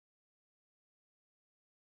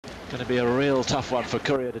Going to be a real tough one for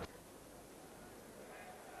Courier to...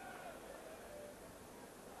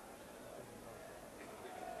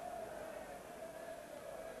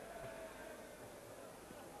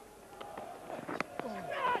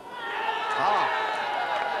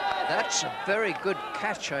 That's a very good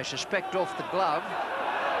catch, I suspect, off the glove.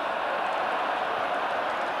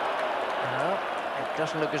 Well, it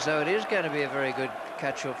doesn't look as though it is going to be a very good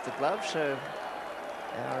catch off the glove, so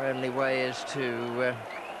our only way is to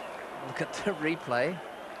look at the replay.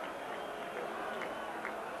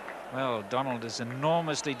 Well, Donald is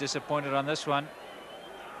enormously disappointed on this one.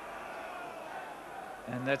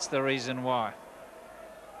 And that's the reason why.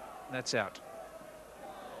 That's out.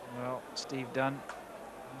 Well, Steve Dunn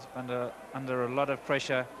is under a lot of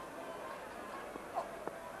pressure.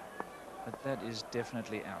 But that is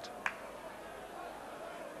definitely out.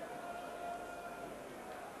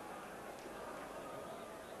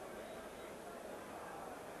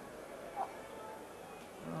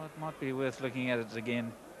 Well, it might be worth looking at it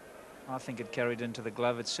again. I think it carried into the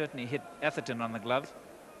glove. It certainly hit Atherton on the glove.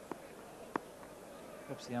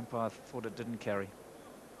 Perhaps the umpire thought it didn't carry.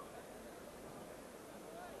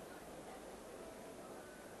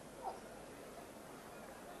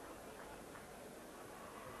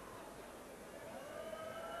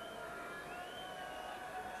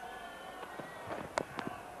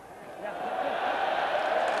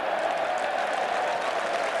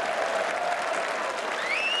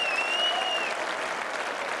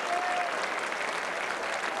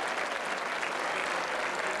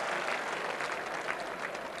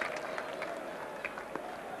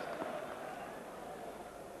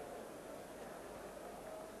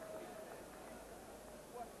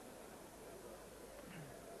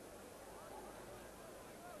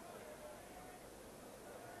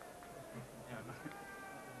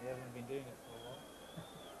 He hasn't been doing it for a while.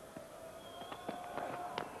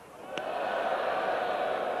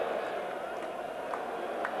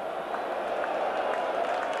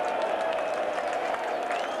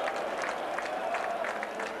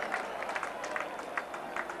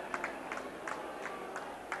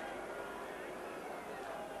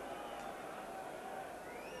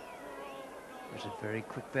 There's a very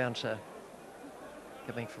quick bouncer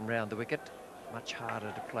coming from round the wicket. Much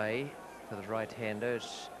harder to play for the right-hander.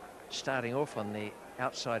 It's starting off on the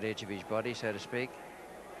outside edge of his body, so to speak,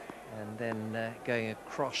 and then going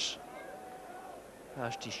across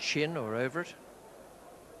past his chin or over it.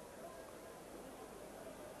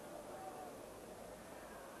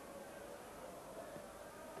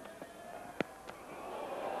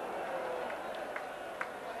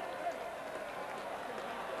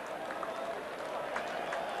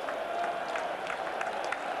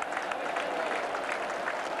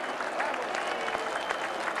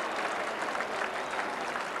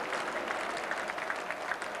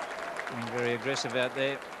 Very aggressive out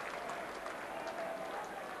there.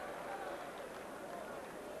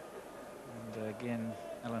 And again,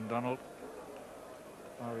 Alan Donald,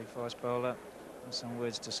 fiery fast bowler, and some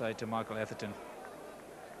words to say to Michael Atherton.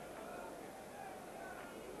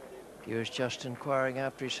 He was just inquiring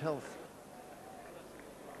after his health.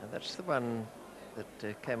 And that's the one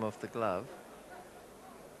that came off the glove.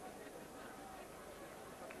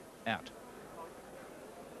 Out.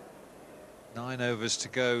 9 overs to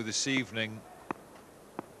go this evening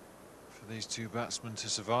for these two batsmen to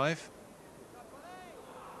survive.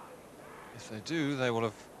 If they do, they will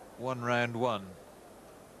have won round one.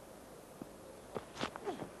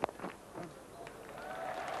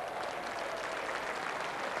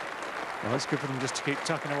 Well, it's good for them just to keep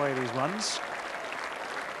tucking away these ones.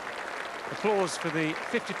 Applause for the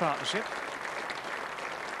 50 partnership.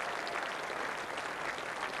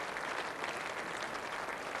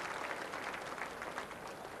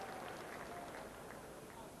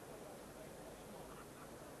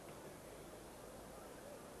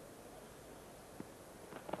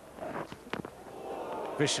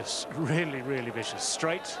 Vicious, really, really vicious.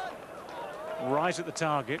 Straight, right at the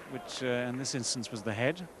target, which in this instance was the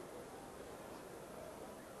head.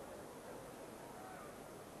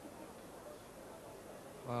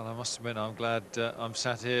 Well, I must admit, I'm glad I'm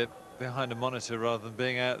sat here behind a monitor rather than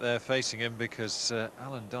being out there facing him, because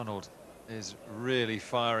Alan Donald is really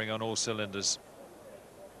firing on all cylinders.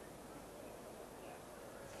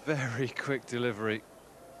 Very quick delivery.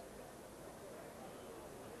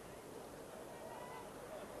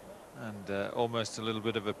 And almost a little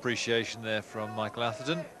bit of appreciation there from Michael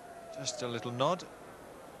Atherton. Just a little nod.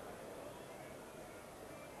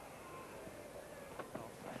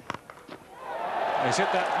 He's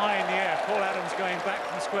hit that high in the air. Paul Adams going back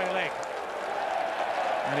from square leg.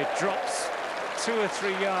 And it drops 2 or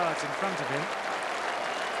 3 yards in front of him.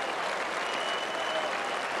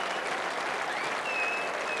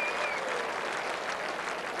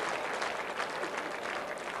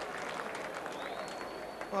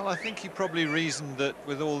 Well, I think he probably reasoned that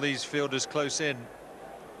with all these fielders close in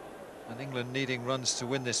and England needing runs to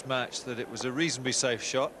win this match, that it was a reasonably safe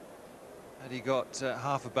shot. Had he got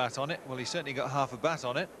half a bat on it, well, he certainly got half a bat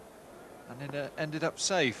on it, and it ended up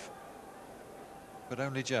safe, but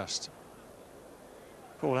only just.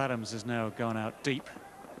 Paul Adams has now gone out deep.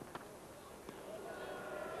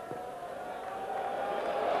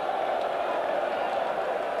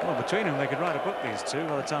 Well, between them, they could write a book, these two,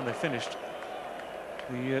 by the time they finished.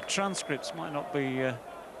 The transcripts might not be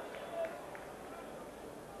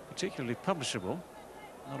particularly publishable,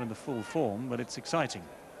 not in the full form, but it's exciting.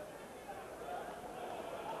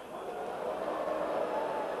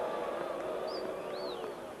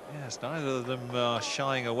 Yes, neither of them are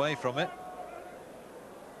shying away from it.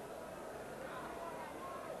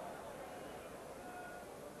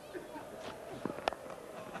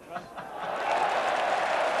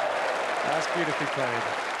 That's beautifully played.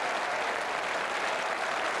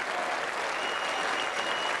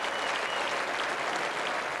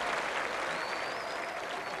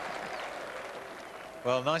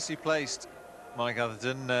 Well, nicely placed, Mike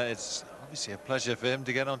Atherton. It's obviously a pleasure for him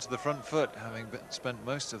to get onto the front foot, having spent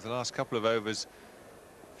most of the last couple of overs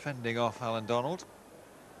fending off Alan Donald.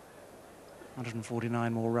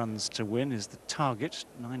 149 more runs to win is the target.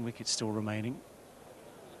 9 wickets still remaining.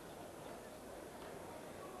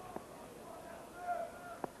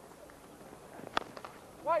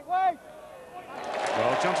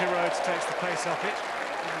 Well, Jonty Rhodes takes the pace off it.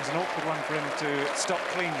 It was an awkward one for him to stop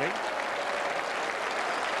cleanly.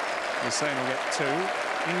 Hussain will get 2.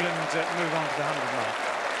 England move on to the 100 mark.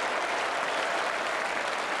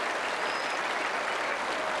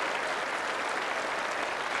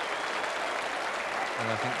 And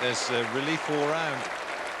I think there's relief all round.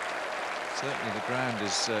 Certainly the ground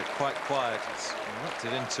is quite quiet. It's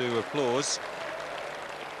erupted into applause.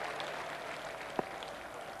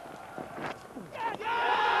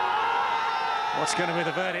 What's going to be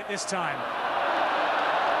the verdict this time?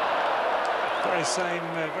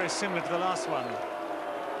 Very similar to the last one.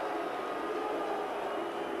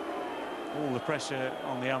 All the pressure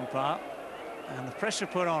on the umpire, and the pressure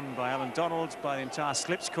put on by Alan Donald, by the entire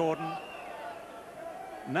slips cordon.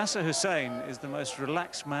 Nasser Hussain is the most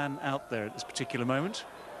relaxed man out there at this particular moment.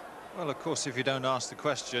 Well, of course, if you don't ask the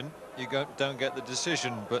question, you don't get the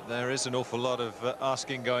decision, but there is an awful lot of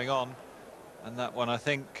asking going on, and that one, I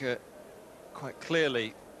think, quite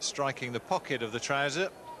clearly striking the pocket of the trouser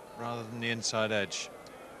rather than the inside edge.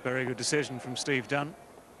 Very good decision from Steve Dunn.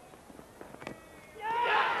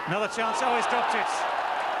 Another chance. Oh, he's dropped it.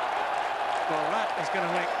 Well, that is going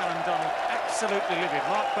to make Alan Donald absolutely livid.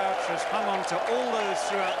 Mark Boucher has hung on to all those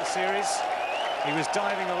throughout the series. He was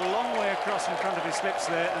diving a long way across in front of his slips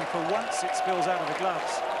there, and for once it spills out of the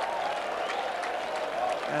gloves.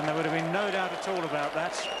 And there would have been no doubt at all about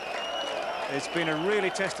that. It's been a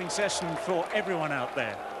really testing session for everyone out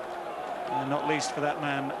there, and not least for that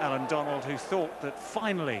man, Alan Donald, who thought that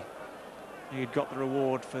finally he'd got the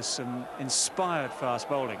reward for some inspired fast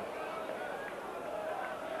bowling.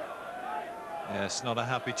 Yes, not a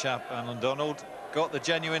happy chap, Alan Donald. Got the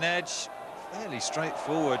genuine edge. Fairly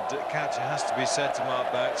straightforward catch, it has to be said, to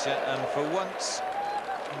Mark Boucher, and for once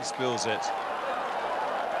he spills it.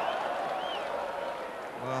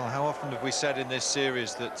 Well, how often have we said in this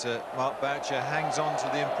series that Mark Boucher hangs on to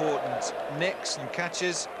the important nicks and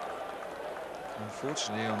catches?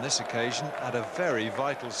 Unfortunately, on this occasion, at a very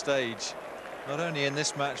vital stage, not only in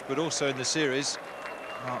this match but also in the series,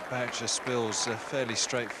 Mark Boucher spills a fairly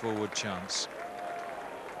straightforward chance.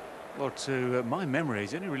 Well, to my memory,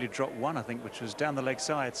 he's only really dropped one, I think, which was down the leg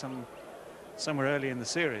side somewhere early in the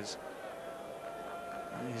series.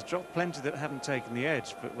 And he's dropped plenty that haven't taken the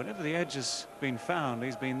edge, but whenever the edge has been found,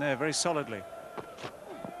 he's been there very solidly.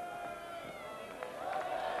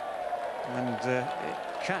 And it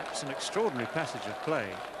caps an extraordinary passage of play.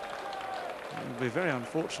 It would be very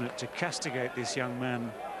unfortunate to castigate this young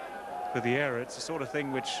man for the error. It's the sort of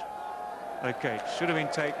thing which, OK, should have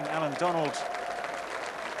been taken. Alan Donald,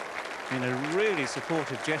 in a really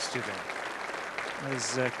supportive gesture there,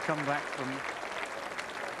 has come back from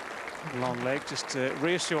long leg just to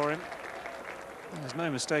reassure him. There's no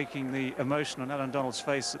mistaking the emotion on Alan Donald's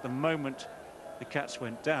face at the moment the catch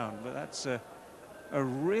went down, but that's a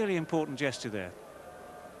really important gesture there.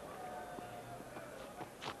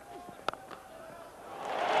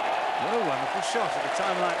 What a wonderful shot at a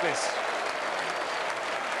time like this.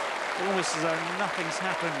 Almost as though nothing's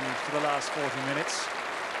happened for the last 40 minutes.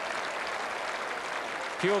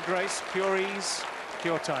 Pure grace, pure ease,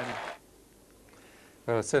 pure timing.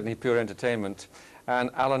 Well, it's certainly pure entertainment. And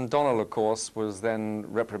Alan Donald, of course, was then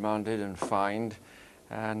reprimanded and fined.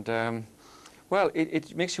 And Well,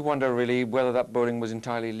 it makes you wonder, really, whether that bowling was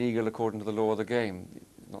entirely legal according to the law of the game.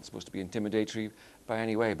 It's not supposed to be intimidatory by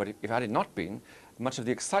any way, but if had it not been, much of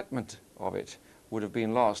the excitement of it would have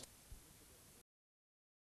been lost.